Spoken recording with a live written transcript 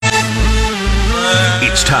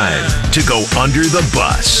It's time to go under the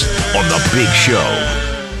bus on the Big Show.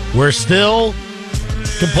 We're still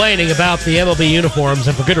complaining about the MLB uniforms,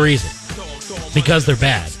 and for good reason. Because they're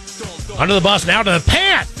bad. Under the bus, now to the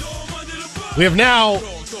pants! We have now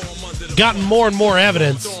gotten more and more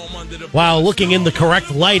evidence, while looking in the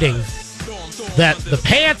correct lighting, that the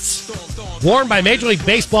pants worn by Major League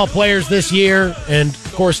Baseball players this year, and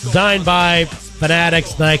of course designed by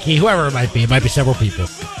Fanatics, Nike, whoever it might be several people.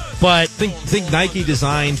 But think Nike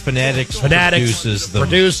designed, Fanatics produces them.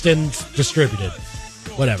 Produced and distributed.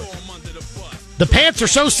 Whatever. The pants are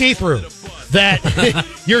so see-through that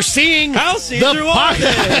you're seeing how see-through are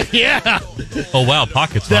they? Yeah. Oh, wow,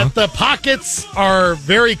 pockets, that the pockets are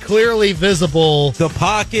very clearly visible. The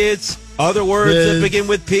pockets, other words that begin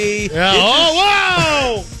with P. Yeah.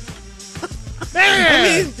 Oh, whoa!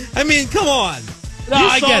 Man! I mean, come on. No, you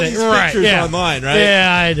I saw get it. these Right, pictures yeah. online, right?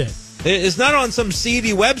 Yeah, I did. It's not on some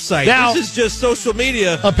seedy website. Now, this is just social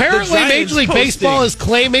media. Apparently, Major League Baseball is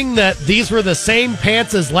claiming that these were the same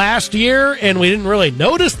pants as last year, and we didn't really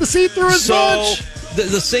notice the see-through as much.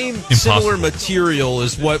 The same similar material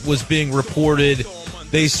is what was being reported.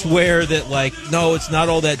 They swear that, no, it's not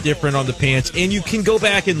all that different on the pants. And you can go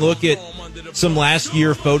back and look at some last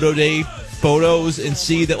year photo day photos and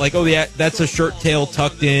see that, oh, yeah, that's a shirt tail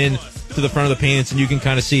tucked in to the front of the pants, and you can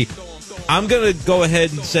kind of see. I'm going to go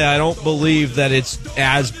ahead and say I don't believe that it's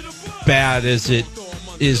as bad as it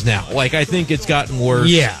is now. I think it's gotten worse.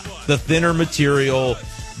 Yeah. The thinner material,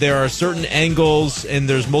 there are certain angles, and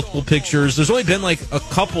there's multiple pictures. There's only been, a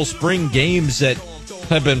couple spring games that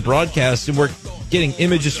have been broadcast, and we're getting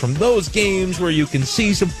images from those games where you can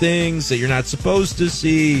see some things that you're not supposed to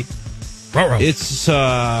see. Ruh-roh. It's,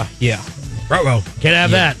 yeah. Ruh-roh. Can't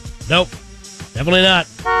have that. Nope. Definitely not.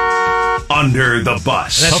 Under the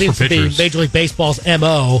bus. That seems to be Major League Baseball's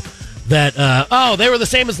MO. That, they were the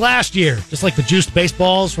same as last year. Just like the juiced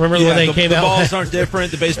baseballs. Remember when they came out? The balls aren't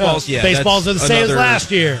different. The baseballs, yeah. Baseballs are the same as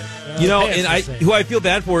last year. And who I feel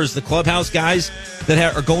bad for is the clubhouse guys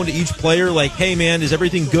that are going to each player hey, man, is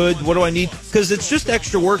everything good? What do I need? Because it's just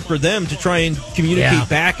extra work for them to try and communicate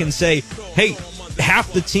back and say, hey,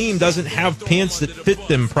 half the team doesn't have pants that fit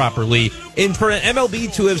them properly. And for an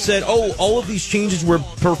MLB to have said, all of these changes were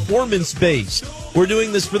performance-based. We're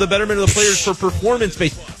doing this for the betterment of the players for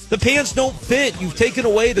performance-based. The pants don't fit. You've taken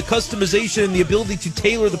away the customization and the ability to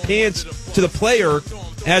tailor the pants to the player,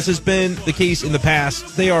 as has been the case in the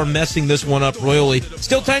past. They are messing this one up royally.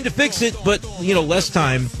 Still time to fix it, but, less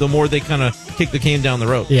time, the more they kind of kick the can down the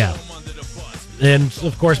road. Yeah. And,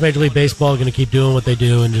 of course, Major League Baseball is going to keep doing what they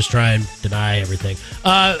do and just try and deny everything.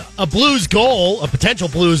 A Blues goal, a potential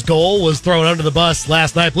Blues goal, was thrown under the bus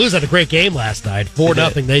last night. Blues had a great game last night.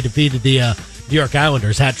 4-0. They defeated the New York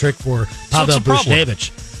Islanders. Hat trick for Pavel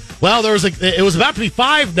Buchnevich. Well, it was about to be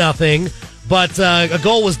 5-0, but a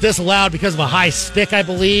goal was disallowed because of a high stick, I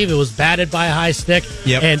believe. It was batted by a high stick.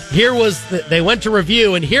 Yep. And they went to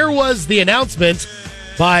review, and here was the announcement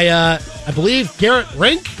by, I believe, Garrett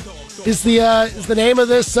Rink. Is the name of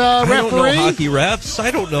this referee? I don't know hockey refs. I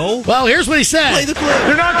don't know. Well, here's what he said. Play the clip.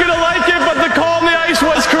 You're not going to like it, but the call on the ice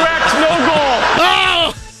was correct. No goal.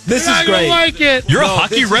 Oh! This is great. Like it. You're a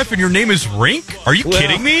hockey ref and your name is Rink? Are you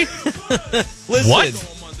kidding me? Listen,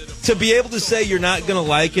 what? To be able to say you're not going to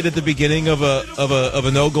like it at the beginning of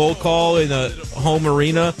a no-goal call in a home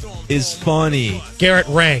arena is funny. Garrett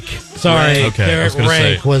Rank. Sorry. Okay, Garrett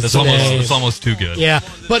Rank was the name. It's almost too good. Yeah,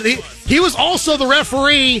 but he was also the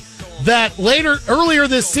referee that earlier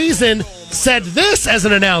this season said this as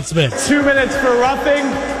an announcement. 2 minutes for roughing.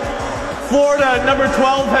 Florida, number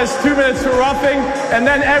 12, has 2 minutes for roughing. And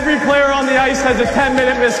then every player on the ice has a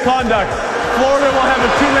 10-minute misconduct. Florida will have a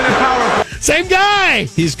 2-minute power play. Same guy.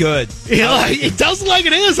 He's good. It does like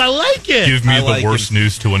it is. I like it. Give me the worst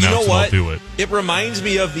news to announce, you know what? And I'll do it. It reminds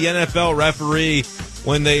me of the NFL referee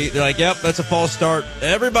when they're like, yep, that's a false start.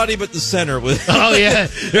 Everybody but the center. Oh, yeah.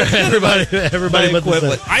 Everybody but the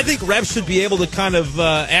center. I think refs should be able to kind of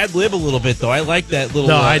ad-lib a little bit, though. I like that little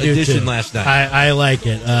addition last night. I like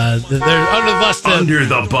it. They're under the bus. Under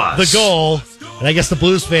the bus. The goal. And I guess the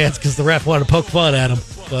Blues fans, because the ref wanted to poke fun at him.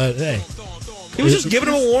 But, hey. He was just giving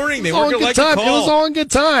them a warning. They weren't going to like the call. It was all in good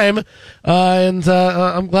time. And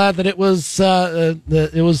I'm glad that it was at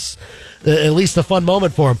least a fun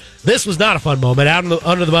moment for him. This was not a fun moment.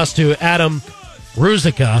 Under the bus to Adam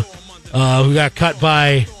Ruzicka, who got cut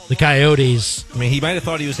by the Coyotes. I mean, he might have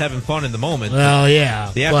thought he was having fun in the moment. Well, yeah.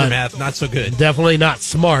 The aftermath, not so good. Definitely not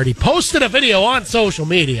smart. He posted a video on social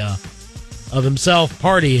media of himself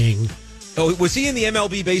partying. Oh, was he in the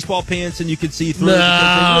MLB baseball pants and you could see through?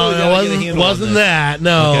 No, it wasn't that.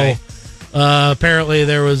 No. Okay. Apparently,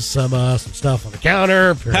 there was some stuff on the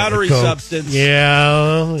counter. Powdery substance.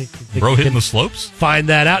 Yeah. Bro hitting the slopes? Find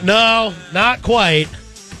that out. No, not quite.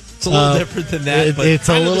 It's a little different than that. But it's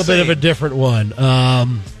a little bit of a different one.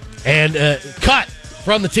 And cut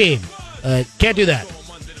from the team. Can't do that.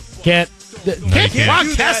 Can't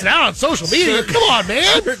broadcast it out on social media. Come on,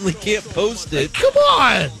 man. Certainly can't post it. Come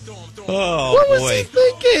on. Oh, what was boy. he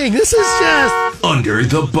thinking? This is just Under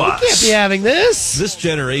the Bus. Can't be having this. This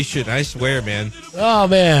generation, I swear, man. Oh,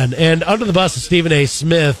 man. And under the bus is Stephen A.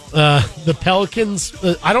 Smith. The Pelicans,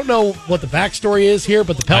 I don't know what the backstory is here,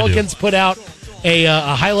 but the Pelicans put out a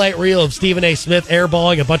highlight reel of Stephen A. Smith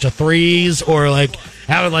airballing a bunch of threes or like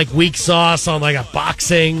having like weak sauce on like a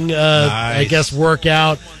boxing, nice. I guess,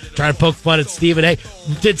 workout. Trying to poke fun at Stephen A.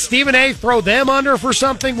 Did Stephen A. throw them under for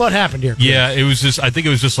something? What happened here, Chris? Yeah, I think it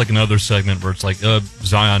was just like another segment where it's like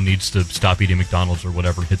Zion needs to stop eating McDonald's or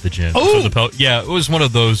whatever and hit the gym. Oh! So it was one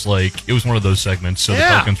of those segments. So the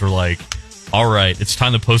Pelicans were like, all right, it's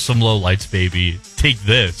time to post some low lights, baby. Take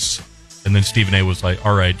this. And then Stephen A. was like,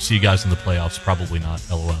 all right, see you guys in the playoffs. Probably not.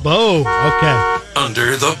 LOL. Boom. Okay.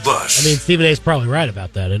 Under the Bus. I mean, Stephen A.'s probably right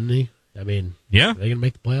about that, isn't he? I mean, yeah. Are they going to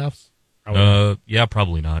make the playoffs? Yeah,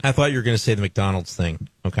 probably not. I thought you were going to say the McDonald's thing.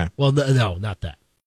 Okay. Well, no, not that.